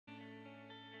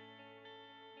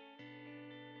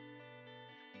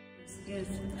Yes,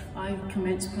 I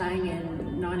commenced playing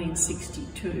in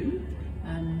 1962.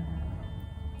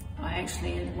 I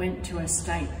actually went to a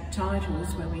state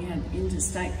titles where we had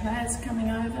interstate players coming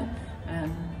over.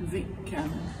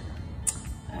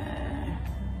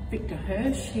 Victor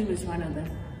Hirsch, he was one of the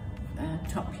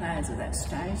top players of that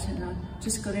state, and I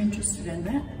just got interested in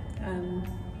that.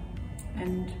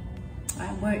 And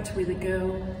I worked with a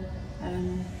girl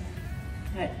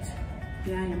at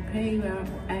the AMP,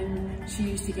 and she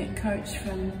used to get coached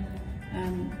from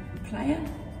a player.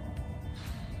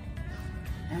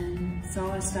 And so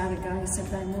I started going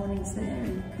Saturday mornings there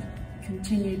and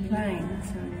continued playing.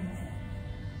 So,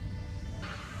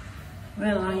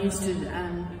 well, I used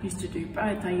to do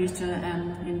both. I used to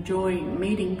enjoy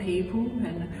meeting people,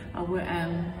 and I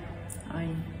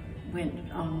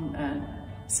went on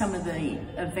some of the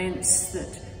events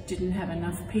that didn't have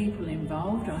enough people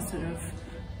involved. I sort of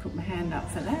put my hand up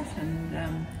for that,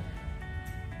 and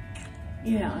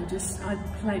yeah, I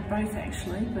played both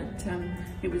actually, but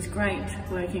it was great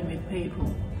working with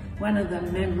people. One of the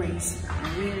memories I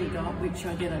really got, which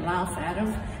I get a laugh out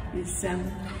of, is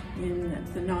in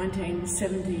the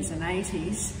 1970s and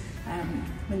 80s,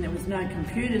 when there was no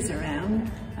computers around,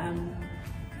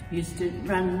 used to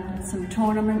run some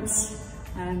tournaments,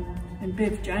 and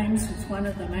Bev James was one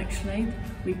of them actually.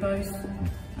 We both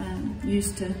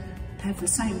used to have the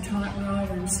same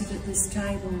typewriter and sit at this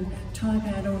table and type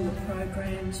out all the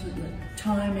programs with the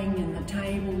timing and the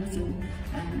tables and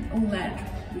all that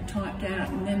we typed out,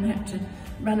 and then had to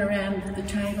run around the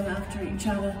table after each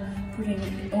other, putting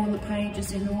all the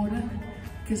pages in order,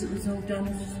 because it was all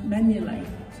done manually.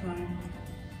 So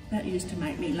that used to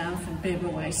make me laugh, and Bev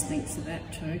always thinks of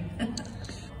that too.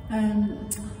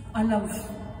 I love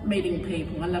meeting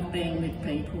people, I love being with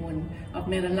people, and I've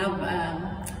met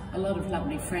a lot of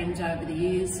lovely friends over the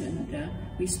years, and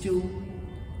we still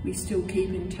keep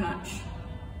in touch.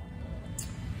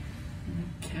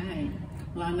 Okay,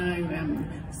 well, I know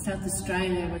South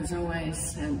Australia was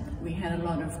always, we had a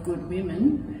lot of good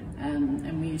women,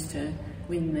 and we used to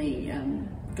win the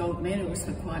gold medals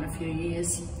for quite a few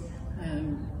years.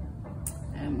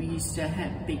 We used to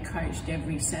be coached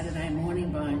every Saturday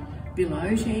morning by Bill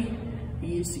Ogie.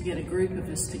 He used to get a group of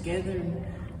us together,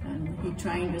 and he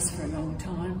trained us for a long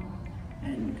time.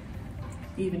 And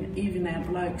even our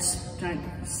blokes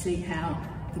don't see how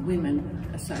the women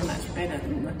are so much better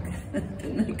than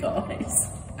the guys.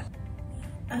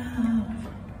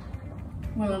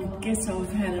 Well, I guess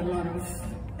I've had a lot of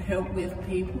help with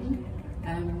people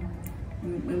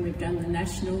when we've done the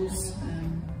nationals,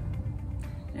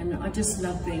 and I just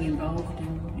love being involved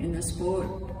in the sport.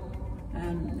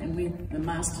 And with the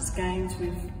Masters Games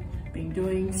we've been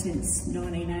doing since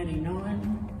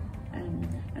 1989, and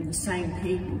the same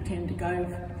people tend to go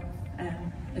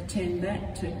attend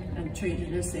that and treat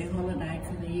it as their holiday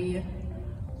for the year.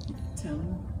 But,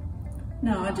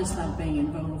 no, I just love being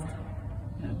involved.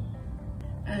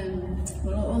 And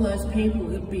well, all those people,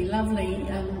 it would be lovely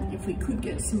if we could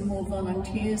get some more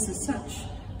volunteers as such,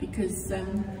 because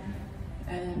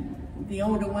the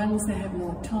older ones, they have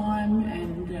more time,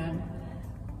 and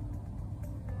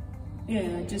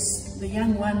yeah, just the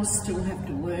young ones still have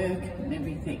to work and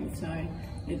everything, so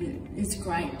it's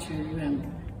great to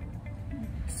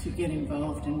get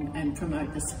involved and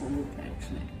promote the sport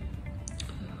actually.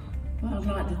 Well, I'd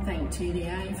like to thank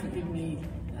TDA for giving me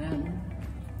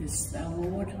this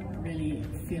award. I really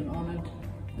feel honoured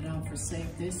that I've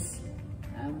received this,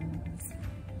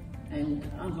 and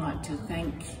I'd like to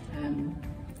thank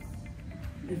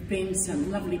there've been some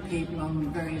lovely people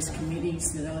on various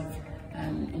committees that I've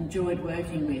enjoyed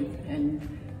working with, and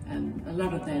a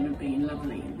lot of them have been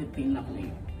lovely. They've been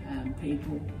lovely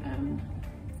people,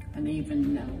 and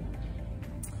even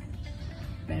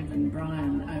Bev and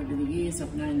Brian, over the years,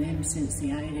 I've known them since the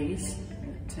 80s.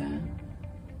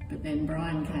 But then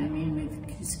Brian came in with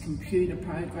his computer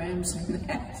programs and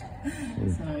that.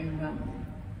 So,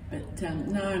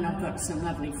 no, and I've got some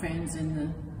lovely friends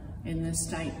in the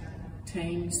state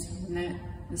teams and that.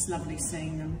 It's lovely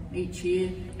seeing them each year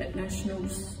at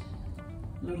nationals,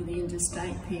 a lot of the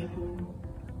interstate people.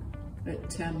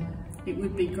 But it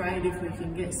would be great if we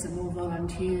can get some more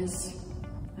volunteers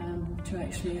to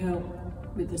actually help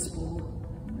with the sport.